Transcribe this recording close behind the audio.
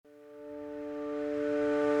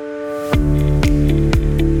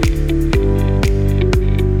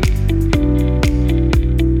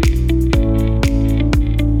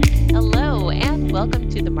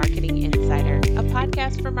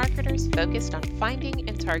on finding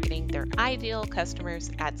and targeting their ideal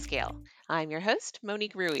customers at scale. I'm your host,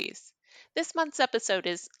 Monique Ruiz. This month's episode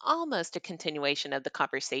is almost a continuation of the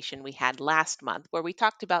conversation we had last month, where we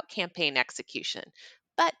talked about campaign execution,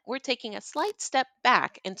 but we're taking a slight step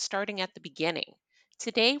back and starting at the beginning.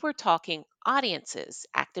 Today, we're talking audiences,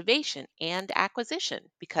 activation, and acquisition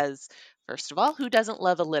because, first of all, who doesn't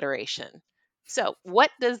love alliteration? So,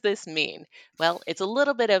 what does this mean? Well, it's a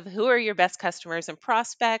little bit of who are your best customers and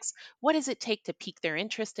prospects? What does it take to pique their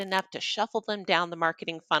interest enough to shuffle them down the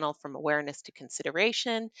marketing funnel from awareness to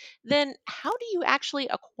consideration? Then, how do you actually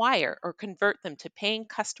acquire or convert them to paying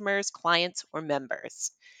customers, clients, or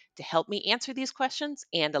members? To help me answer these questions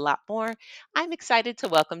and a lot more, I'm excited to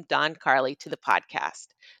welcome Don Carley to the podcast.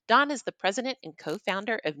 Don is the president and co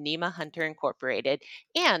founder of Nima Hunter Incorporated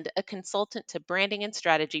and a consultant to branding and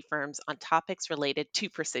strategy firms on topics related to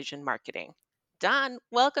precision marketing. Don,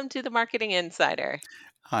 welcome to the Marketing Insider.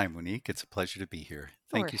 Hi, Monique. It's a pleasure to be here.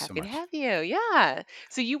 We're Thank you so happy to much. have you. Yeah.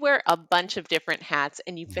 So you wear a bunch of different hats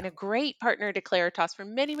and you've Yeah. been a great partner to Claritas for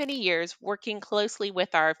many, many years, working closely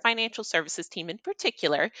with our financial services team in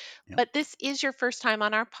particular. Yep. But this is your first time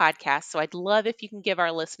on our podcast. So I'd love if you can give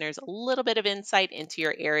our listeners a little bit of insight into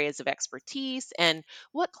your areas of expertise and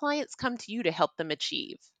what clients come to you to help them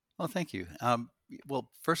achieve. Well, thank you.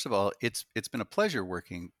 Well, first of all, it's been a pleasure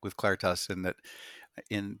working with Claritas, in that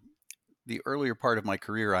in the earlier part of my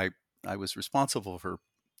career, I was responsible for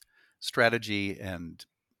strategy and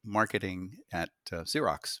marketing at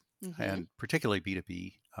Xerox, Hmm. and particularly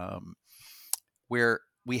B2B, where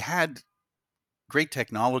we had great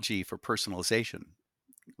technology for personalization.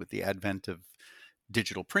 With the advent of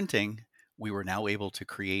digital printing, we were now able to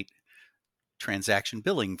create transaction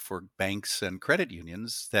billing for banks and credit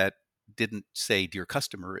unions that didn't say dear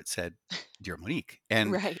customer, it said dear Monique.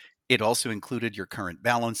 And Right. it also included your current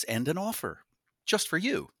balance and an offer just for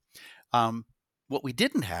you. Um, what we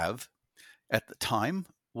didn't have at the time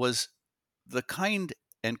was the kind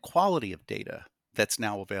and quality of data that's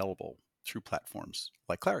now available through platforms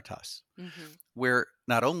like Claritas, Hmm. where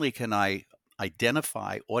not only can I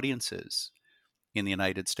identify audiences in the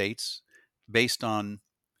United States based on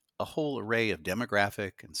a whole array of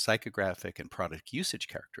demographic and psychographic and product usage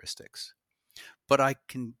characteristics, but I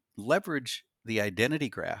can leverage the identity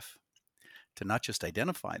graph to not just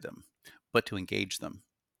identify them, but to engage them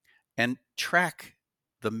and track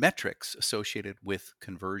the metrics associated with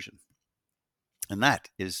conversion. And that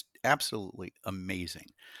is absolutely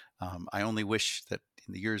amazing. I only wish that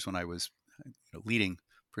in the years when I was leading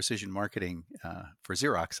precision marketing for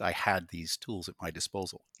Xerox, I had these tools at my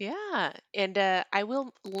disposal. Yeah, and I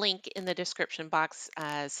will link in the description box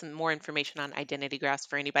some more information on identity graphs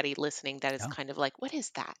for anybody listening that is Yeah. kind of like, what is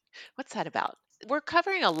that? What's that about? We're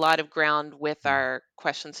covering a lot of ground with Mm, our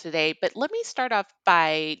questions today, but let me start off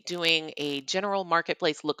by doing a general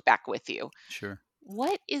marketplace look back with you. sure.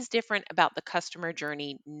 What is different about the customer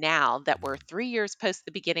journey now that we're 3 years post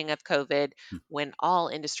the beginning of COVID Mm. when all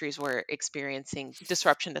industries were experiencing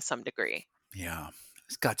disruption to some degree? Yeah,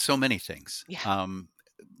 it's got so many things. Yeah.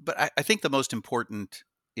 But I think the most important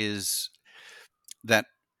is that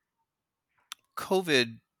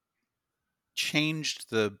COVID changed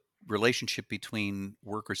the relationship between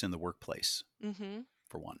workers in the workplace, Hmm.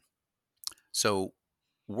 for one. So,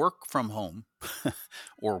 work from home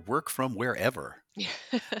or work from wherever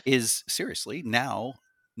is seriously now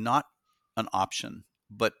not an option,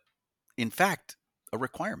 but in fact, a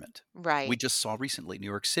requirement. We Right. just saw recently New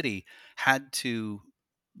York City had to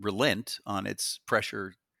relent on its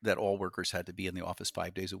pressure that all workers had to be in the office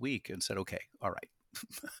 5 days a week and said, okay, all right,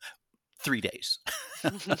 3 days.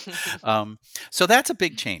 um, so that's a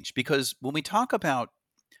big change, because when we talk about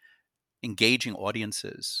engaging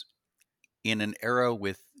audiences in an era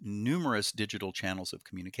with numerous digital channels of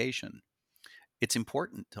communication, it's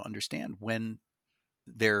important to understand when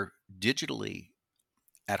they're digitally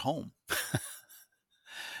at home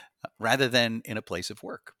rather than in a place of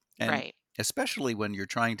work. And Right. especially when you're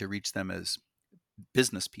trying to reach them as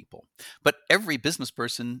business people. But every business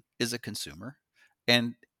person is a consumer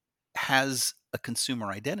and has a consumer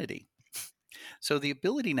identity. So the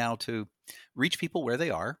ability now to reach people where they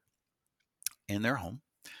are in their home,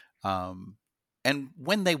 um, and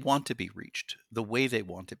when they want to be reached, the way they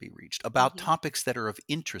want to be reached, about Hmm. topics that are of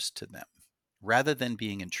interest to them, rather than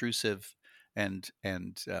being intrusive and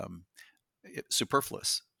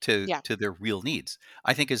superfluous Yeah. to their real needs,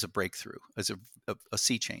 I think is a breakthrough, as a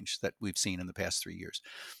sea change that we've seen in the past 3 years.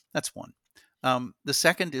 That's one. The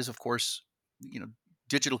second is, of course, you know,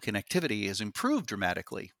 digital connectivity has improved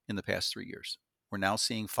dramatically in the past 3 years. We're now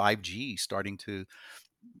seeing 5G starting to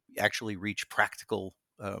actually reach practical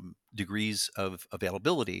degrees of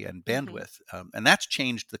availability and Hmm. bandwidth. And that's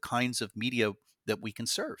changed the kinds of media that we can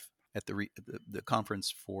serve. At the conference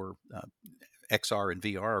for XR and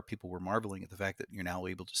VR, people were marveling at the fact that you're now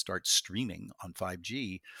able to start streaming on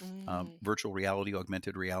 5G Mm. virtual reality,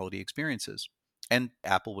 augmented reality experiences. And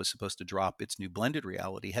Apple was supposed to drop its new blended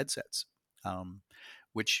reality headsets, um,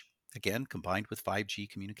 which, again, combined with 5G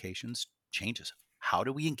communications, changes. How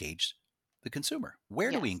do we engage the consumer?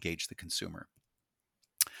 Where do we Yes. engage the consumer?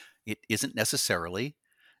 It isn't necessarily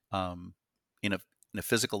um, in a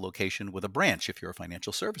physical location with a branch if you're a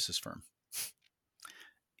financial services firm.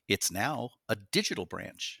 It's now a digital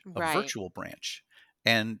branch, a Right. virtual branch.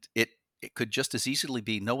 And it could just as easily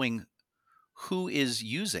be knowing who is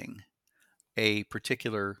using a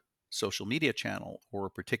particular social media channel or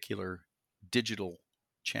a particular digital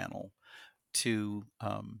channel to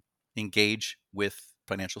engage with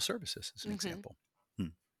financial services, as an Hmm. example. Hmm.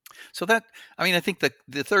 So that, I mean, I think that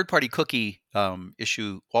the third party cookie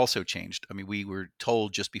issue also changed. I mean, we were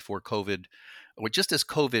told just before COVID, or just as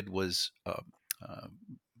COVID was uh,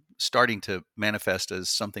 starting to manifest as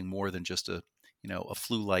something more than just a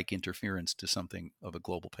flu-like interference to something of a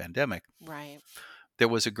global pandemic, Right. there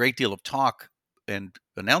was a great deal of talk and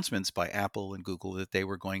announcements by Apple and Google that they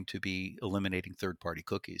were going to be eliminating third-party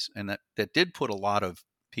cookies, and that did put a lot of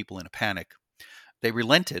people in a panic. They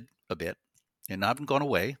relented a bit, and not gone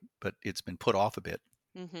away, but it's been put off a bit.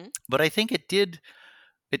 Hmm. But I think it did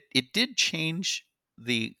change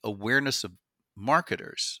the awareness of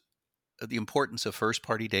marketers of the importance of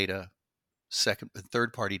first-party data, second and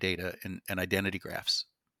third-party data, and identity graphs.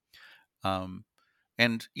 Um,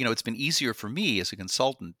 and it's been easier for me as a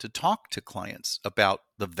consultant to talk to clients about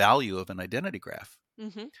the value of an identity graph,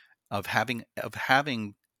 Hmm. of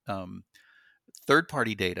having um,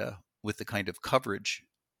 third-party data with the kind of coverage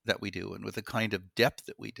that we do and with the kind of depth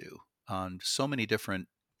that we do on so many different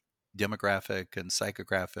demographic and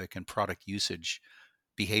psychographic and product usage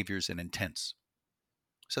behaviors and intents.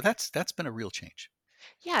 So that's been a real change.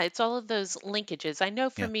 Yeah, it's all of those linkages. I know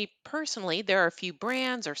for Yeah. me personally, there are a few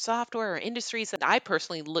brands or software or industries that I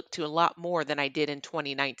personally look to a lot more than I did in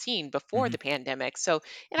 2019 before Hmm. the pandemic. So,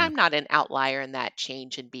 and Yeah. I'm not an outlier in that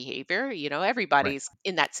change in behavior. Right. Everybody's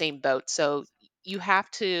in that same boat. So, you have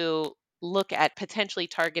to look at potentially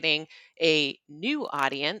targeting a new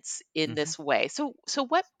audience in Hmm. this way. So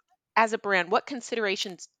what as a brand, what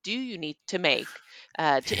considerations do you need to make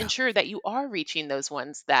to Yeah. ensure that you are reaching those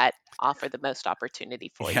ones that offer the most opportunity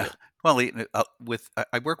for Yeah. you? Well,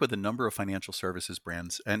 I work with a number of financial services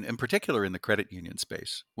brands, and in particular in the credit union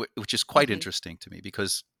space, which is quite Hmm. interesting to me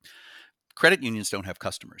because credit unions don't have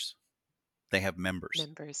customers; they have members,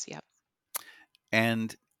 Members, yep.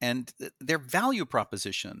 and their value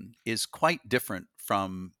proposition is quite different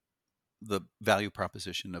from the value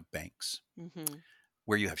proposition of banks, Hmm.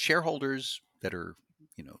 where you have shareholders that are,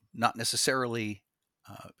 not necessarily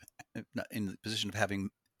not in the position of having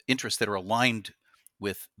interests that are aligned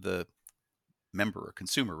with the member or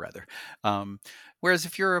consumer rather. Um, Whereas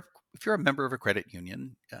if you're a member of a credit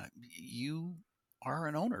union, you are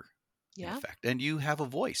an owner in Yeah. effect, and you have a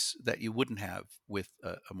voice that you wouldn't have with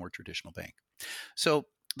a more traditional bank. So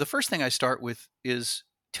the first thing I start with is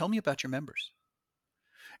tell me about your members,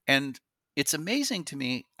 and it's amazing to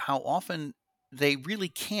me how often they really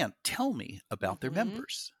can't tell me about their Hmm.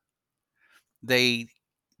 members. They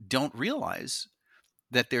don't realize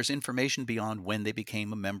that there's information beyond when they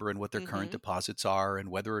became a member and what their current Hmm. deposits are and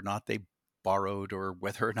whether or not they borrowed or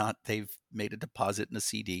whether or not they've made a deposit in a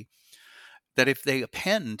CD. That if they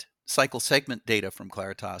append cycle segment data from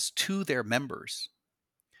Claritas to their members,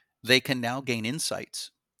 they can now gain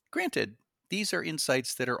insights. Granted, these are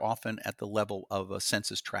insights that are often at the level of a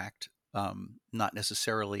census tract, not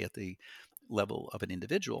necessarily at the level of an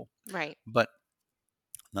individual, Right. but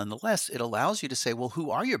nonetheless, it allows you to say, well,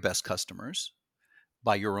 who are your best customers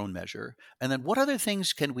by your own measure? And then what other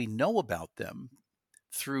things can we know about them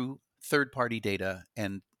through third party data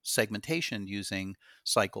and segmentation using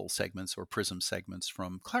cycle segments or prism segments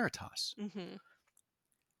from Claritas? Hmm.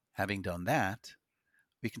 Having done that,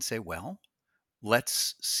 we can say, well,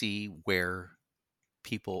 let's see where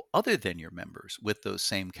people other than your members with those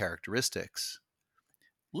same characteristics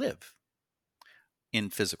live in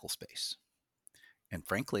physical space. And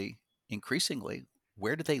frankly, increasingly,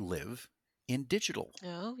 where do they live in digital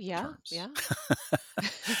Oh, yeah. terms? Yeah. The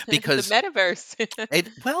Because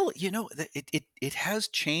metaverse. well, it has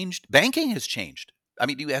changed. Banking has changed. I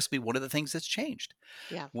mean, you asked me one of the things that's changed.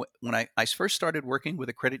 Yeah. When I first started working with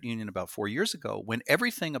a credit union about 4 years ago, when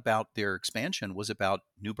everything about their expansion was about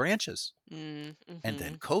new branches, and then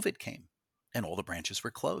Mm-hmm. COVID came and all the branches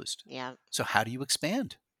were closed. Yeah. So, how do you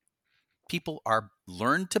expand? people are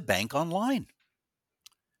learn to bank online.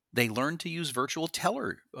 They learn to use virtual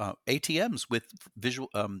teller ATMs with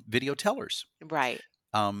video tellers. Right.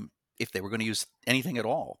 Um, if they were going to use anything at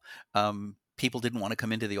all, people didn't want to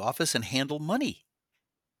come into the office and handle money,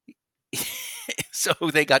 so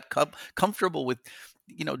they got comfortable with,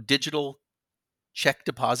 digital check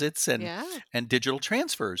deposits Yeah. and digital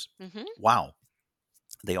transfers. Hmm. Wow.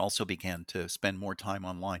 They also began to spend more time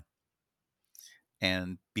online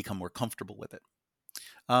and become more comfortable with it.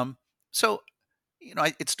 Um, so,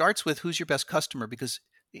 it starts with who's your best customer, because,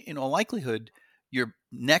 in all likelihood, your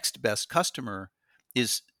next best customer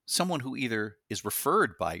is someone who either is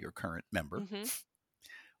referred by your current member Hmm.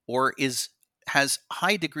 or has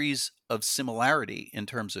high degrees of similarity in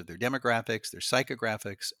terms of their demographics, their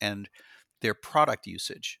psychographics, and their product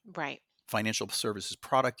usage, Right. financial services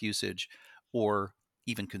product usage, or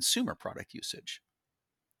even consumer product usage.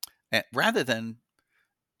 Rather than,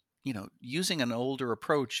 using an older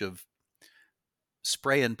approach of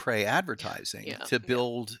spray and pray advertising Yeah. to Yeah.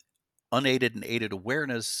 build unaided and aided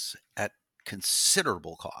awareness at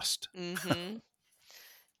considerable cost. Hmm.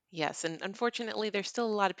 Yes, and unfortunately, there's still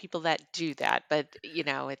a lot of people that do that, but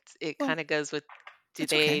it Well, kind of goes with, do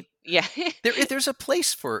that's okay. they? Yeah, There's a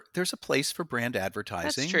place for brand that's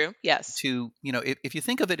advertising true. Yes. to, if you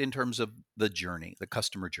think of it in terms of the journey, the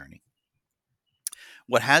customer journey.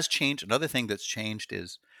 What has changed, another thing that's changed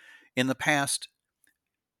is, in the past,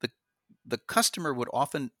 the the customer would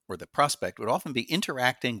often, or the prospect would often, be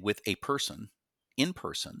interacting with a person in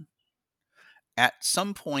person at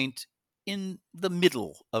some point in the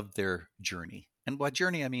middle of their journey. And by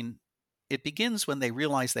journey, I mean it begins when they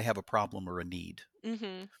realize they have a problem or a need,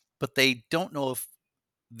 Hmm. but they don't know if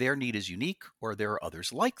their need is unique or there are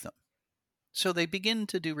others like them. So they begin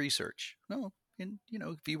to do research. Well, and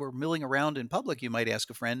if you were milling around in public, you might ask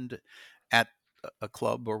a friend at a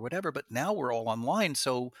club or whatever. But now we're all online,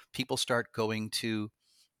 so people start going to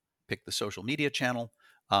pick the social media channel,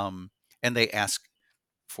 um, and they ask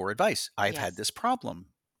for advice. I've had Yes. this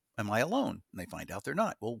problem. Am I alone? And they find out they're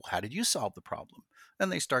not. Well, how did you solve the problem?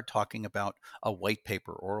 And they start talking about a white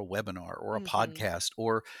paper or a webinar or a Hmm. podcast,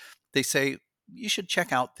 or they say, you should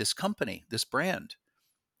check out this company, this brand.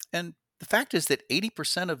 And the fact is that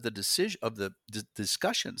 80% of the decision of the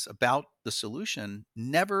discussions about the solution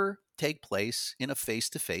never take place in a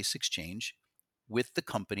face-to-face exchange with the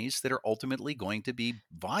companies that are ultimately going to be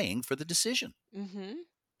vying for the decision. Hmm.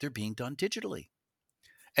 They're being done digitally,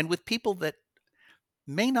 and with people that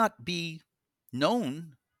may not be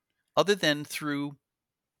known other than through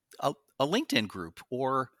a LinkedIn group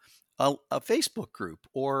or a Facebook group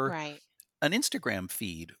or Right. an Instagram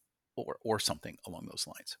feed or something along those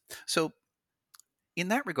lines. So in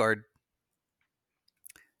that regard,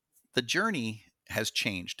 the journey has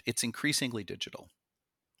changed. It's increasingly digital,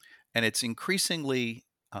 and it's increasingly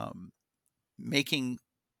making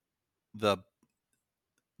the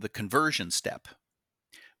the conversion step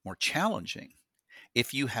more challenging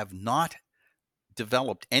if you have not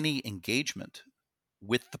developed any engagement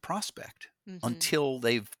with the prospect Hmm. until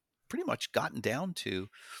they've pretty much gotten down to,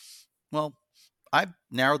 well, I've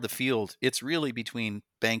narrowed the field. It's really between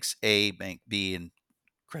banks A, bank B, and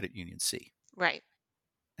credit union C. Right.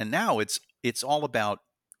 And now it's all about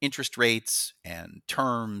interest rates and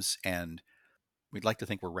terms, and we'd like to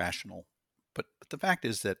think we're rational. But the fact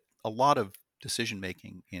is that a lot of decision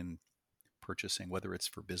making in purchasing, whether it's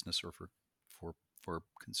for business or for for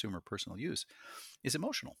consumer personal use, is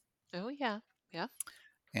emotional. Oh, yeah. Yeah.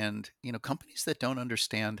 And companies that don't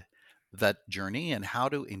understand that journey and how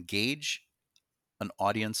to engage an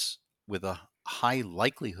audience with a high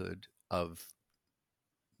likelihood of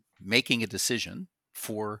making a decision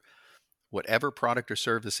for whatever product or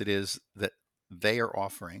service it is that they are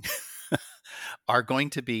offering are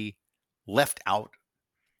going to be left out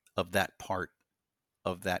of that part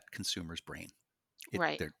of that consumer's brain.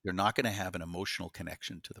 Right. They're not going to have an emotional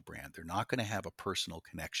connection to the brand. They're not going to have a personal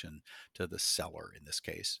connection to the seller in this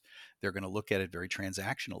case. They're going to look at it very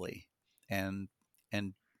transactionally, and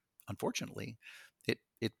and unfortunately,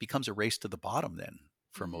 it becomes a race to the bottom then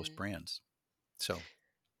for most Hmm. brands. So,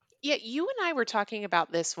 Yeah, you and I were talking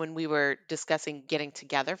about this when we were discussing getting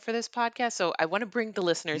together for this podcast. So I want to bring the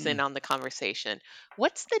listeners in mm, on the conversation.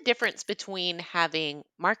 What's the difference between having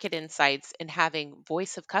market insights and having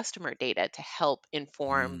voice of customer data to help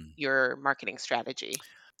inform mm. your marketing strategy?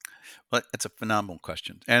 Well, that's a phenomenal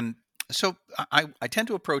question, and so I tend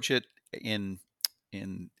to approach it in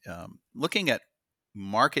looking at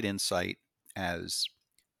market insight as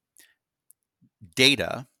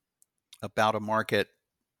data about a market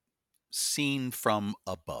seen from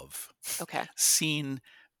above. Okay. Seen,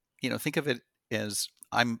 think of it as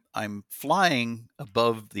I'm flying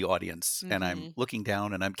above the audience, and I'm Hmm. looking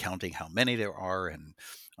down, and I'm counting how many there are, and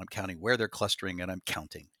I'm counting where they're clustering, and I'm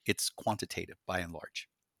counting. It's quantitative by and large.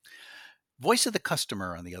 Voice of the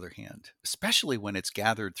customer, on the other hand, especially when it's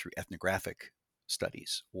gathered through ethnographic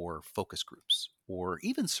studies or focus groups or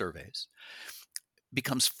even surveys,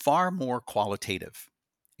 becomes far more qualitative.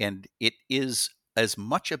 And it is as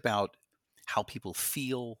much about how people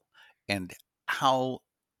feel and how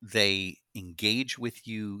they engage with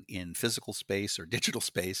you in physical space or digital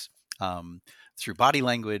space, um, through body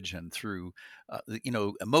language and through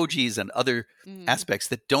emojis and other Mm. aspects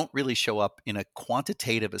that don't really show up in a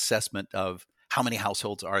quantitative assessment of how many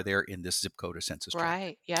households are there in this zip code or census tract,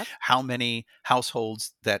 Right. Yep. how many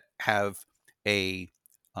households that have a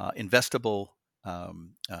investable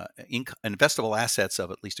investable assets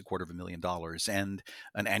of at least $250,000 and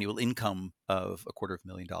an annual income of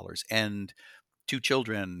 $250,000 and two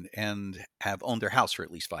children and have owned their house for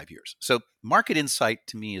at least 5 years. So market insight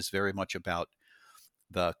to me is very much about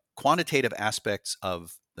the quantitative aspects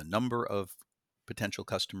of the number of potential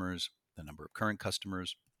customers, the number of current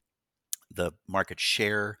customers, the market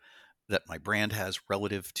share that my brand has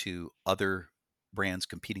relative to other brands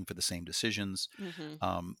competing for the same decisions, Hmm.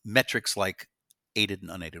 metrics like aided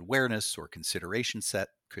and unaided awareness or consideration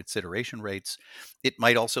rates. It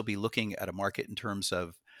might also be looking at a market in terms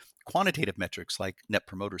of quantitative metrics like net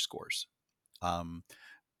promoter scores. Um,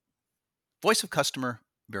 Voice of customer,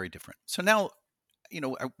 very different. So now,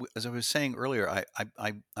 as I was saying earlier,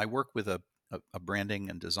 I work with a branding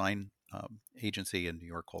and design agency in New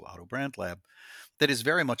York called Auto Brand Lab that is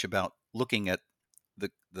very much about looking at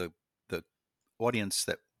the the the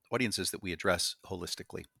audiences that we address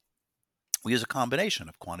holistically. We use a combination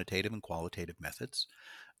of quantitative and qualitative methods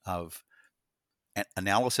of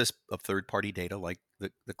analysis of third-party data like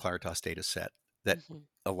the Claritas data set that Hmm.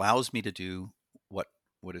 allows me to do what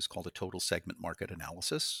what is called a total segment market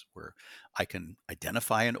analysis, where I can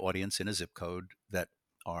identify an audience in a zip code that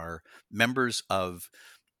are members of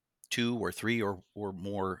two or three or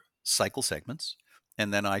more cycle segments.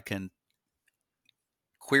 And then I can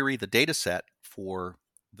query the data set for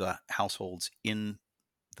the households in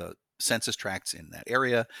the census tracts in that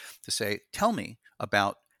area to say, tell me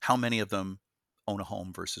about how many of them own a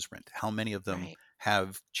home versus rent, how many of them Right.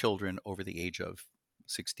 have children over the age of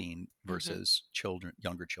 16 Hmm. versus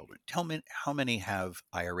younger children. Tell me how many have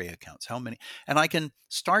IRA accounts, how many, and I can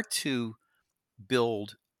start to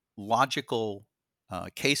build logical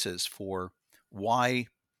cases for why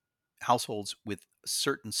households with a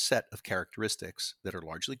certain set of characteristics that are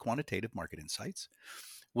largely quantitative market insights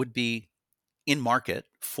would be in market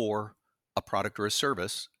for a product or a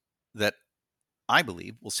service that I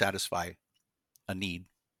believe will satisfy a need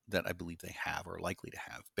that I believe they have or are likely to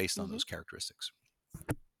have based on Hmm. those characteristics.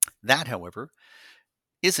 That, however,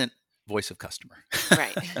 isn't voice of customer.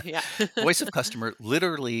 Right. Yeah. Voice of customer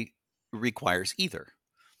literally requires either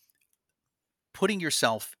putting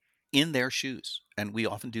yourself in their shoes. And we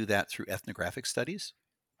often do that through ethnographic studies,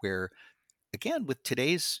 where, again, with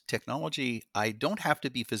today's technology, I don't have to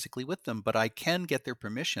be physically with them, but I can get their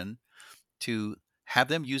permission to have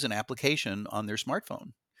them use an application on their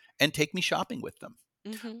smartphone and take me shopping with them,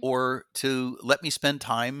 Hmm. or to let me spend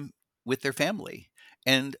time with their family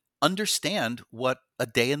and understand what a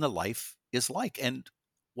day in the life is like and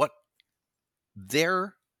what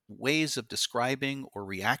their ways of describing or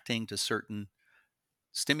reacting to certain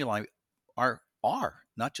stimuli are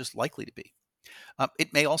not just likely to be.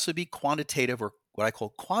 It may also be quantitative or what I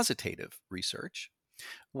call quasitative research,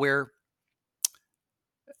 where,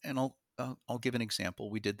 and I'll give an example.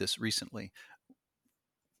 We did this recently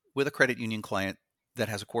with a credit union client that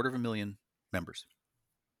has 250,000 members,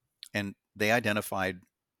 and they identified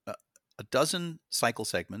a, a dozen cycle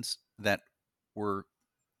segments that were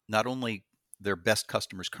not only their best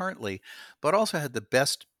customers currently, but also had the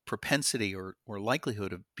best propensity or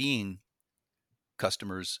likelihood of being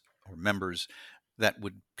customers or members that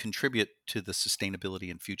would contribute to the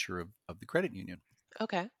sustainability and future of the credit union.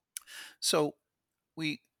 Okay. So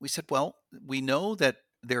we said, well, we know that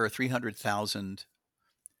there are 300,000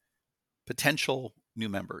 potential new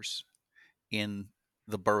members in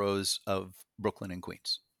the boroughs of Brooklyn and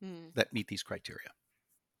Queens Mm. that meet these criteria.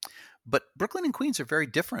 But Brooklyn and Queens are very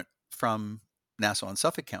different from Nassau and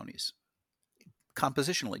Suffolk counties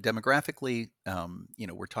compositionally, demographically.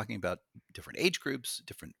 We're talking about different age groups,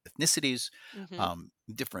 different ethnicities, Hmm.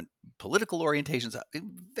 different political orientations,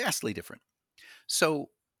 vastly different.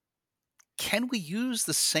 So, can we use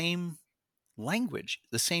the same language,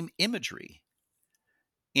 the same imagery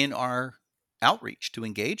in our outreach to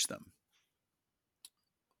engage them?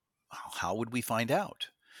 How would we find out?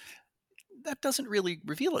 that doesn't really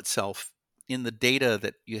reveal itself in the data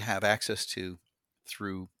that you have access to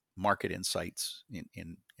through market insights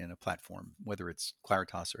in a platform, whether it's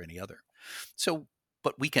Claritas or any other. So,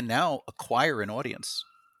 but we can now acquire an audience.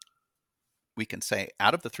 We can say,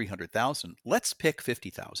 out of the 300,000, let's pick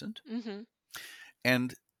 50,000. Mm-hmm.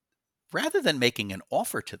 And rather than making an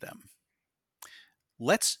offer to them,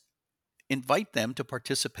 let's invite them to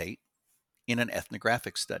participate in an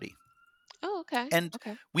ethnographic study. Oh, okay. And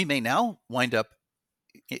Okay. we may now wind up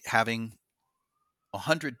having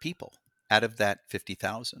 100 people out of that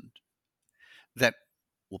 50,000 that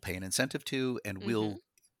we'll pay an incentive to, and Mm-hmm. we'll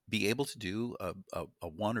be able to do a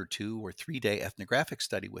 1 or 2 or 3 day ethnographic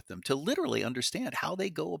study with them to literally understand how they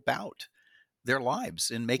go about their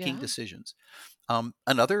lives in making Yeah. decisions.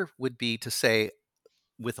 Another would be to say,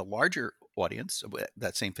 with a larger audience,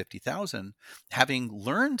 that same 50,000, having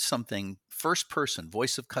learned something first person,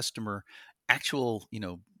 voice of customer, actual,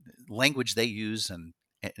 language they use and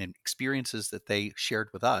experiences that they shared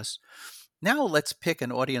with us. Now let's pick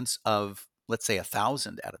an audience of, let's say,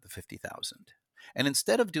 1,000 out of the 50,000. And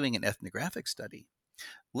instead of doing an ethnographic study,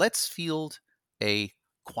 let's field a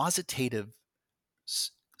quantitative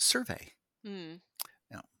survey. Mm.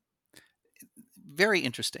 Now, very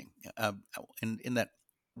interesting in that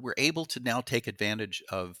we're able to now take advantage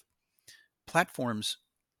of platforms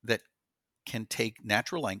that can take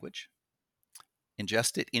natural language,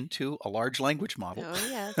 ingest it into a large language model, Oh,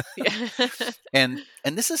 yes. Yeah. and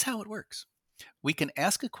this is how it works. We can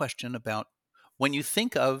ask a question about, when you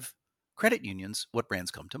think of credit unions, what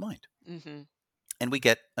brands come to mind? Mm-hmm. And we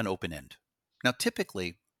get an open end. Now,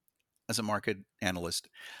 typically, as a market analyst,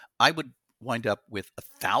 I would wind up with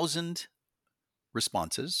 1,000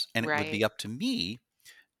 responses, and it would Right. be up to me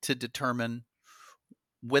to determine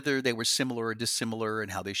whether they were similar or dissimilar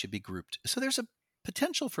and how they should be grouped. So there's a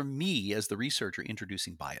potential for me as the researcher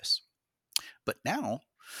introducing bias. But now,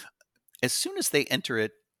 as soon as they enter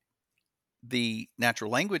it, the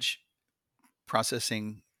natural language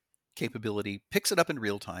processing capability picks it up in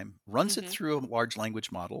real time, runs it Mm-hmm. through a large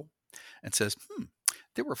language model, and says,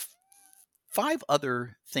 there were 5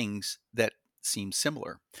 other things that seem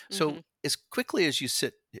similar. Mm-hmm. So as quickly as you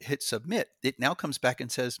hit submit, it now comes back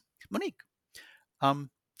and says, Monique,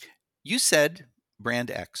 um, you said brand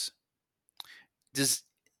X. Does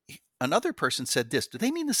another person said this? Do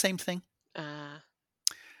they mean the same thing? Uh,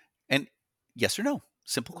 And yes or no,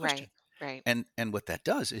 simple question. right. Right. And what that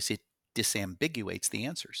does is it disambiguates the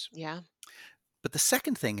answers. Yeah. But the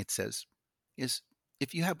second thing it says is,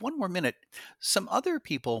 if you have one more minute, some other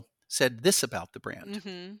people said this about the brand.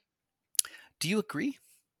 Mm-hmm. Do you agree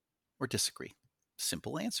or disagree?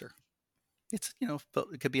 Simple answer. It's,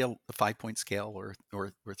 it could be a 5 point scale or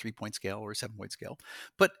 3 point scale or a 7 point scale,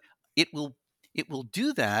 but it will it will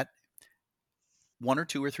do that 1 or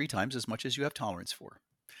 2 or 3 times as much as you have tolerance for.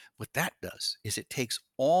 What that does is it takes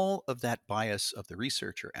all of that bias of the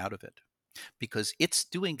researcher out of it, because it's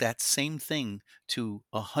doing that same thing to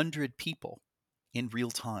 100 people in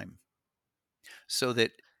real time. So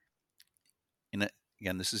that,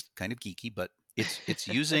 again, this is kind of geeky, but it's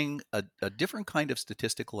using a different kind of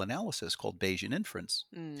statistical analysis called Bayesian inference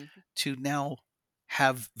Mm. to now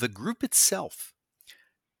have the group itself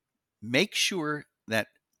make sure that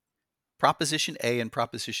proposition A and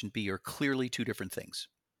proposition B are clearly 2 different things.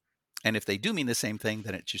 And if they do mean the same thing,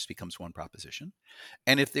 then it just becomes one proposition.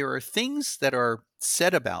 And if there are things that are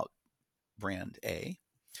said about brand A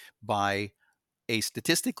by a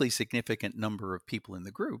statistically significant number of people in the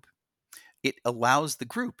group, it allows the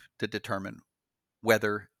group to determine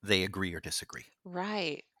whether they agree or disagree.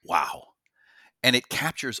 Right. Wow. And it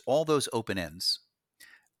captures all those open ends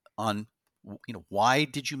on, why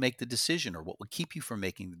did you make the decision, or what would keep you from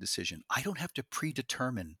making the decision? I don't have to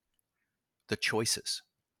predetermine the choices,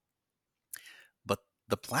 but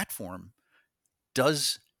the platform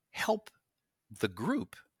does help the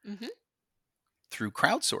group Mm-hmm. through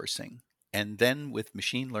crowdsourcing, and then with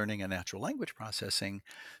machine learning and natural language processing,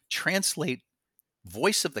 translate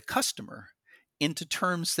voice of the customer into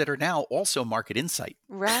terms that are now also market insight.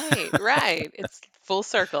 Right. Right. It's full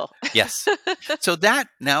circle. Yes. So that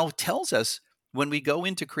now tells us, when we go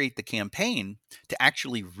in to create the campaign to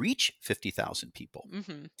actually reach 50,000 people,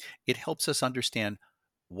 Mm-hmm. it helps us understand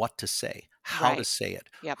what to say, how to Right. say it,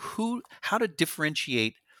 Yep. how to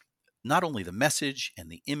differentiate not only the message and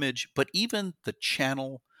the image, but even the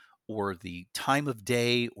channel or the time of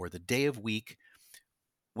day or the day of week.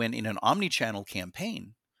 When in an omni-channel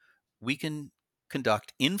campaign, we can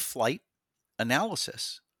conduct in-flight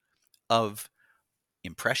analysis of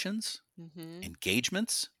impressions, Mm-hmm.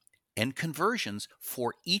 engagements, and conversions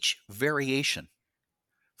for each variation,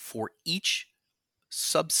 for each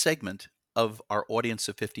subsegment of our audience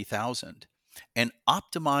of 50,000 and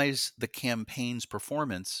optimize the campaign's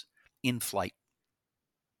performance in flight.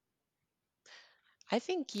 I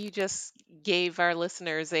think you just gave our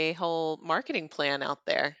listeners a whole marketing plan out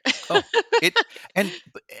there. Oh, it and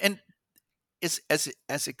and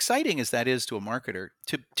as exciting as that is to a marketer,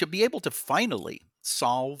 to be able to finally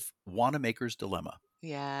solve Wanamaker's dilemma.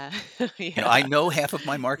 Yeah. I Yeah. know half of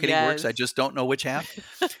my marketing works, Yes. I just don't know which half.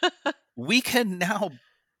 We can now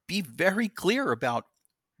be very clear about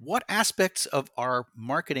what aspects of our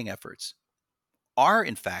marketing efforts are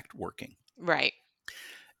in fact working. Right.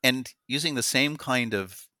 And using the same kind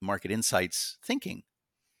of market insights thinking,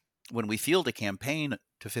 when we field a campaign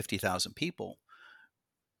to 50,000 people,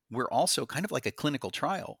 we're also kind of like a clinical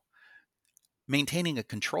trial, maintaining a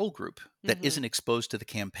control group that Mhm. isn't exposed to the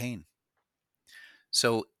campaign.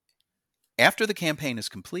 So after the campaign is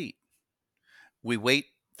complete, we wait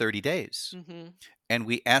 30 days Mhm. and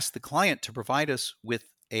we ask the client to provide us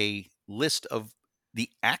with a list of the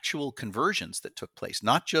actual conversions that took place,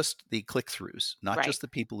 not just the click throughs, not Right. just the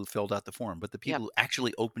people who filled out the form, but the Yep. people who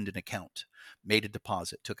actually opened an account, made a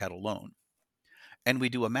deposit, took out a loan. And we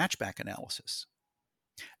do a matchback analysis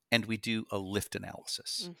and we do a lift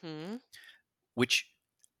analysis, Mhm. which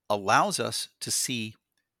allows us to see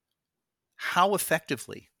how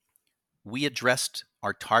effectively we addressed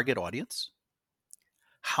our target audience,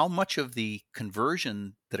 how much of the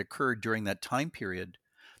conversion that occurred during that time period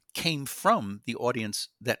came from the audience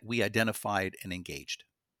that we identified and engaged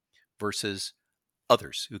versus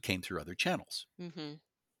others who came through other channels. Mhm.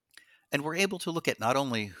 And we're able to look at not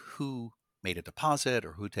only who made a deposit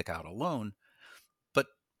or who took out a loan, but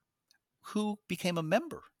who became a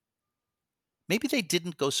member. Maybe they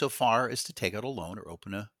didn't go so far as to take out a loan or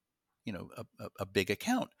open a big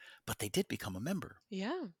account, but they did become a member.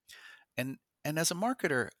 Yeah. And and as a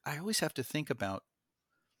marketer, I always have to think about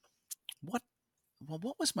what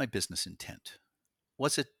what was my business intent?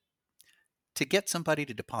 Was it to get somebody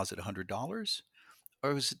to deposit $100,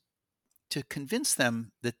 or was it to convince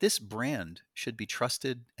them that this brand should be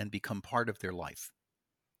trusted and become part of their life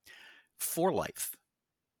for life,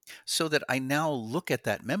 so that I now look at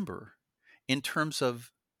that member in terms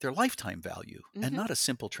of their lifetime value and Mhm. not a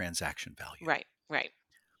simple transaction value. Right. Right.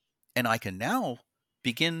 And I can now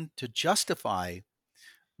begin to justify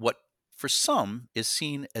what for some is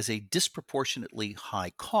seen as a disproportionately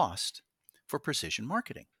high cost for precision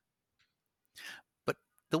marketing. But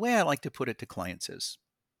the way I like to put it to clients is,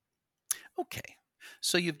 okay,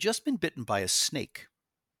 so you've just been bitten by a snake.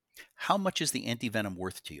 How much is the antivenom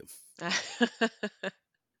worth to you?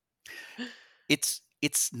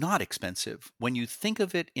 It's not expensive when you think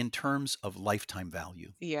of it in terms of lifetime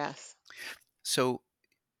value. Yes. So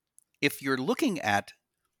if you're looking at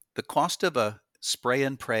the cost of a spray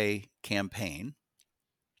and pray campaign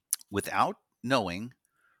without knowing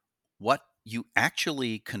what you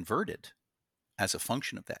actually converted as a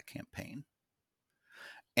function of that campaign,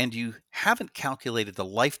 and you haven't calculated the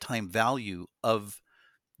lifetime value of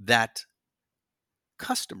that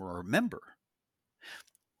customer or member,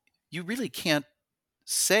 you really can't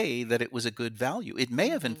say that it was a good value. It may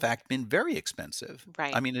have, in Mhm. fact, been very expensive.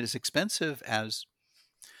 I Right. mean, it is expensive as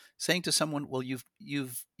saying to someone, "Well,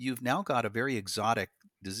 you've now got a very exotic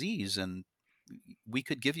disease, and we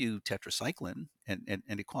could give you tetracycline, and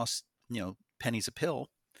it costs pennies a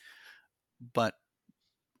pill, but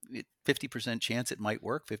 50% chance it might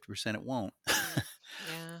work, 50% it won't." Mm.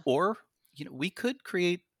 Yeah. Or we could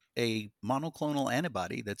create a monoclonal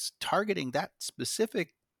antibody that's targeting that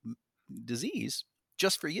specific disease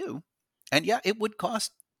just for you, and yeah, it would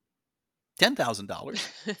cost $10,000,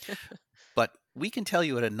 but we can tell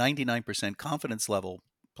you at a 99% confidence level,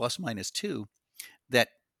 plus minus two, that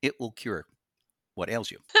it will cure what ails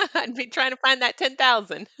you. I'd be trying to find that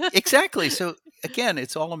 10,000. Exactly. So again,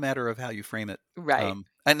 it's all a matter of how you frame it. Right.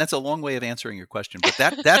 And that's a long way of answering your question, but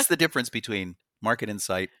that's the difference between market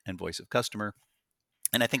insight and voice of customer.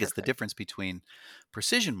 And I think it's the Perfect. difference between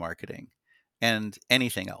precision marketing and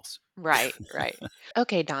anything else. Right, right.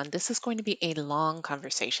 Okay, Don, this is going to be a long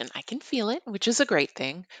conversation. I can feel it, which is a great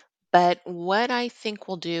thing. But what I think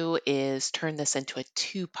we'll do is turn this into a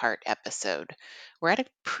two-part episode. We're at a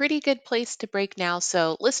pretty good place to break now.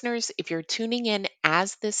 So, listeners, if you're tuning in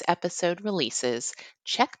as this episode releases,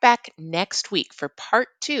 check back next week for part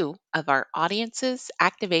two of our audiences,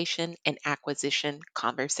 activation, and acquisition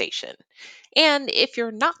conversation. And if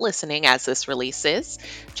you're not listening as this releases,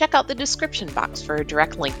 check out the description box for a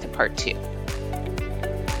direct link to part two.